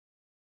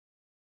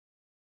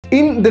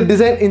In the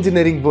design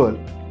engineering world,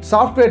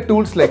 software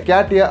tools like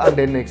CATIA and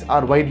NX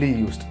are widely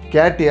used.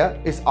 CATIA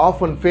is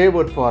often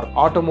favored for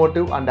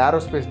automotive and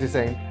aerospace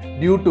design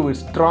due to its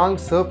strong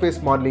surface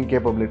modeling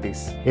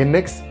capabilities.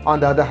 NX,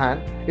 on the other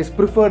hand, is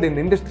preferred in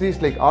industries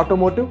like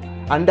automotive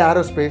and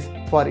aerospace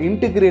for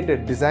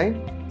integrated design,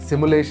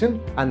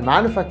 simulation and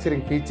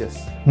manufacturing features.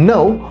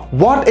 Now,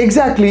 what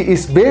exactly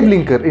is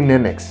WaveLinker in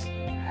NX?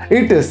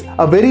 It is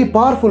a very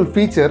powerful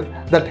feature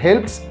that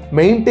helps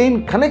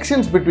maintain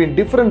connections between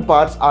different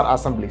parts or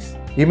assemblies.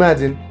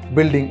 Imagine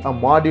building a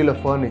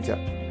modular furniture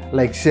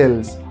like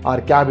shelves or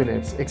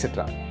cabinets,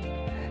 etc.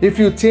 If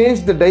you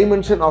change the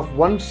dimension of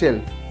one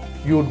shelf,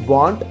 you'd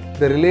want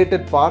the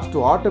related parts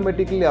to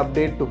automatically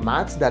update to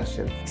match that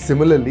shelf.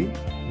 Similarly,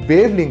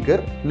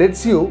 WaveLinker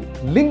lets you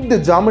link the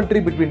geometry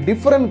between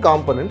different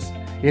components,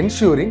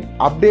 ensuring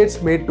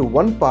updates made to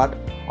one part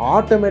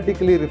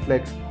automatically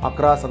reflects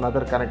across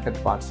another connected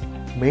parts,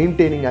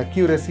 maintaining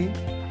accuracy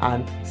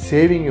and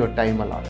saving your time a lot.